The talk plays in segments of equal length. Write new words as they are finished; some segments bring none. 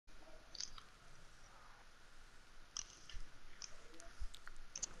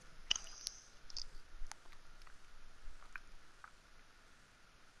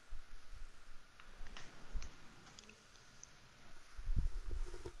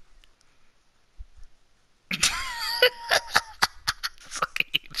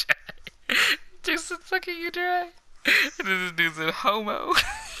you try? This dude's a homo.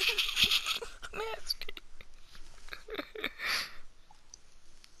 Nasty.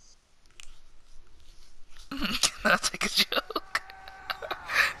 That's like a joke.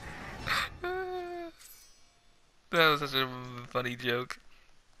 That was such a funny joke.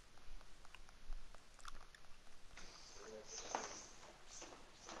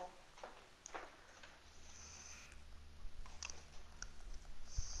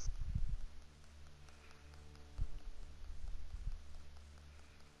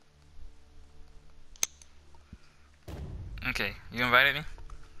 Okay, you invited me?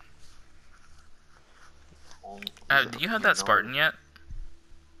 Do you have that Spartan yet?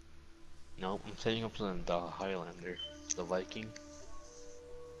 Nope, I'm setting up the Highlander, the Viking.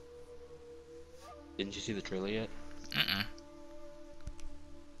 Didn't you see the trailer yet? Mm-mm.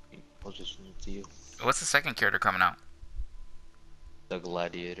 I'll just send it to you. What's the second character coming out? The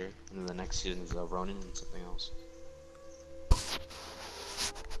Gladiator, and then the next season is Ronin and something else.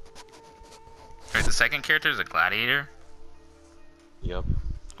 Wait, the second character is a gladiator? Yep.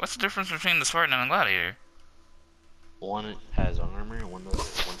 What's the difference between the Spartan and the gladiator? One has armor, and one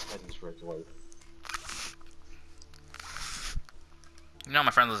fighting for its life. You know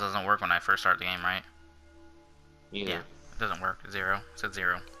my friend list doesn't work when I first start the game, right? Either. Yeah, it doesn't work. 0. It said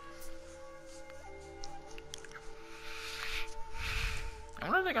 0. I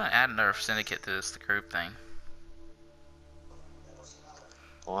wonder if they're gonna add another syndicate to this group thing.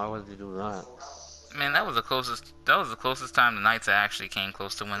 Why would they do that? Man, that was the closest. That was the closest time the Knights actually came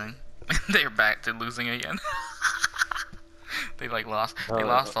close to winning. They're back to losing again. They like lost. They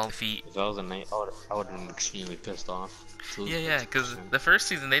lost all feet. If I was a knight, I would have been extremely pissed off. Yeah, because the first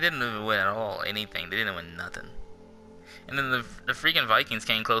season they didn't even win at all. Anything. They didn't win nothing. And then the freaking Vikings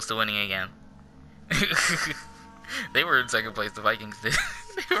came close to winning again. They were in second place. The Vikings did.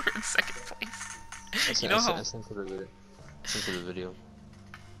 They were in second place. You know how? I sent to the video. I sent to the video.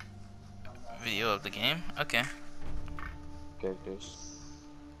 Video of the game. Okay. Characters.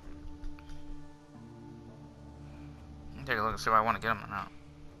 Take a look and see if I want to get them or not.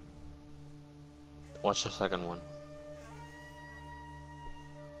 Watch the second one.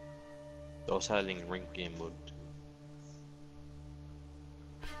 Those having rank game mode.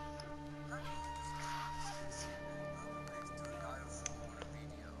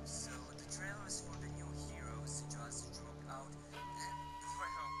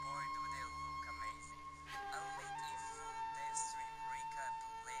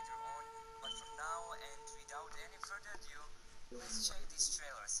 Let's check these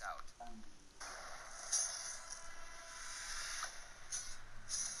trailers out.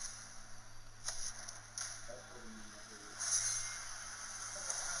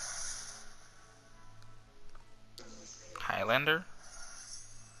 Highlander.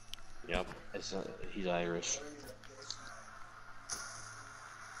 Yep, he's Irish.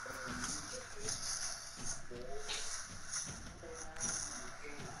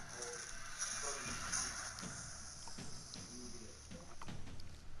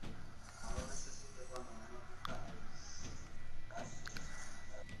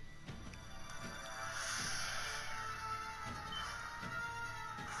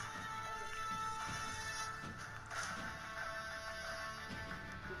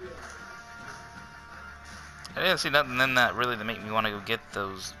 I didn't see nothing in that really to make me want to go get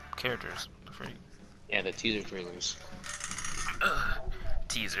those characters. Yeah, the teaser trailers.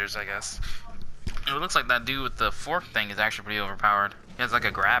 Teasers, I guess. It looks like that dude with the fork thing is actually pretty overpowered. He has like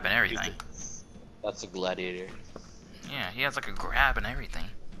a grab and everything. That's a gladiator. Yeah, he has like a grab and everything.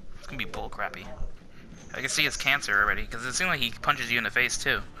 It's gonna be bull crappy. I can see his cancer already, because it seems like he punches you in the face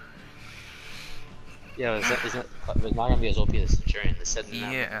too. Yeah, it's not gonna be as OP as Centurion. They said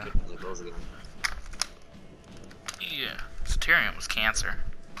yeah. Yeah, Centurion was cancer.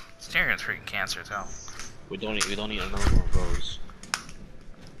 Centurion's freaking cancer as hell. We don't need another one of those.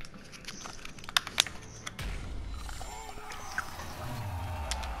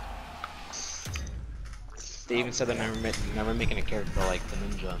 They even said they're never making a character like the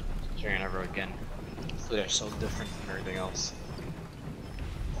ninja Centurion ever again. So they're so different from everything else.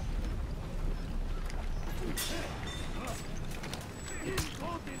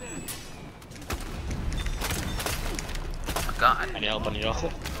 Oh god. I need help, I need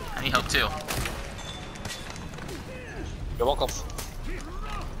help. I need help too. You're welcome.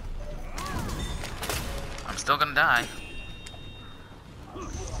 I'm still gonna die.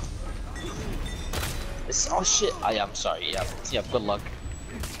 Oh shit! I'm sorry. Yeah. Good luck.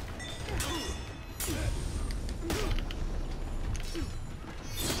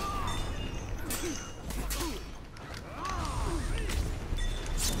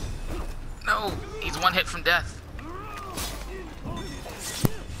 No, he's one hit from death.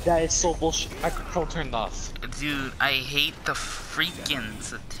 That is so bullshit. My control turned off. Dude, I hate the freaking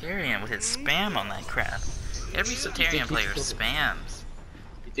Soterian with his spam on that crap. Every Soterian player spams.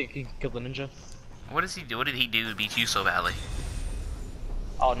 You think he can kill the ninja? What does he do? What did he do to beat you so badly?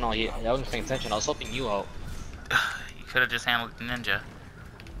 Oh no, I wasn't paying attention. I was helping you out. You could have just handled the ninja.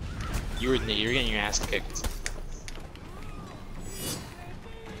 You're getting your ass kicked.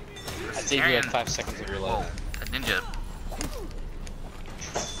 I saved you like 5 seconds of your life. Whoa, a ninja.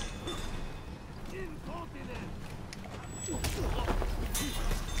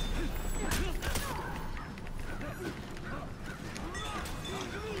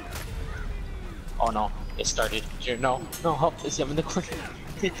 Oh no, it started. No, help! It's him in the corner.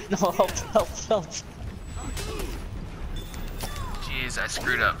 No, help! Jeez, I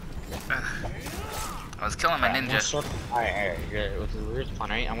screwed up. I was killing my ninja. Alright, here's the plan,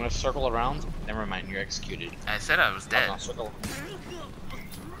 right? I'm gonna circle around. Never mind, you're executed. I said I was dead. No, circle.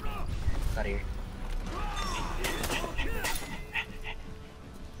 Out of here.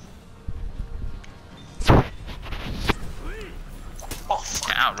 Oh, fuck.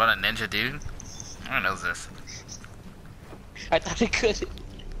 Can I outrun a ninja, dude? I don't know this. I thought I could.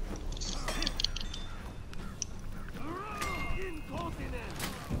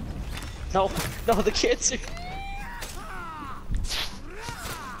 No, the cancer.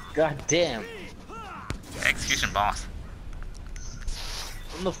 God damn. Execution boss.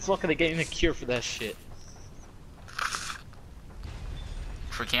 When the fuck are they getting a cure for that shit?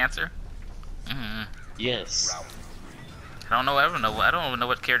 For cancer? Yes. I don't even know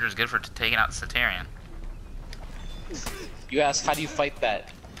what character is good for taking out Soterian. You ask, how do you fight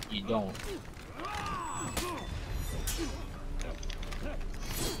that? You don't.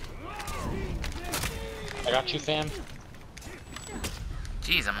 I got you, fam.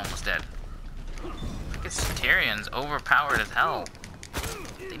 Jeez, I'm almost dead. Freaking Soterian's overpowered as hell.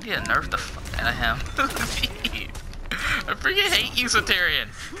 They need to nerf the fuck out of him. Jeez. I freaking hate you, Soterian.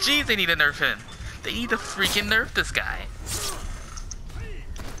 Jeez, they need to nerf him. They need to freaking nerf this guy.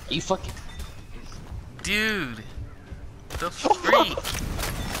 You fucking... Dude. The freak.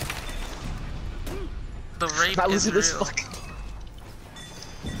 The rape Not is losing real. this fuck.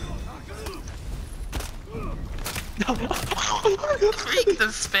 No. Freak the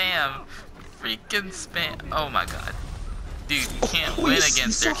spam. Freaking spam. Oh my god. Dude, you can't win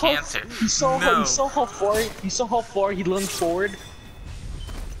against their cancer. You saw how far he lunged forward?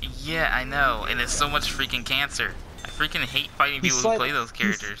 Yeah, I know, and it's so much freaking cancer. I freaking hate fighting people who play those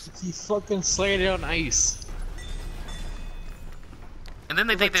characters. He fucking slayed it on ice. And then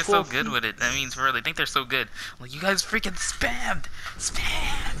they think like they're so 12 good with it. I mean, for real, they think they're so good. Well, you guys freaking spammed!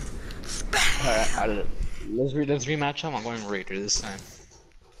 Spam! Alright, let's rematch him. I'm going Raider this time.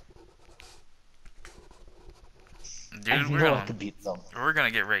 Dude, I know I could beat them. we're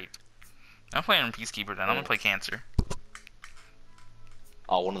gonna get raped. I'm playing Peacekeeper then. I'm gonna play Cancer.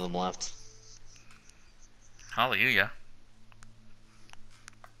 Oh, one of them left. Hallelujah.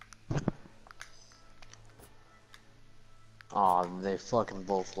 Oh, they fucking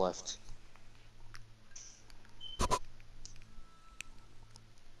both left.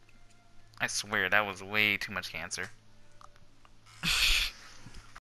 I swear, that was way too much cancer.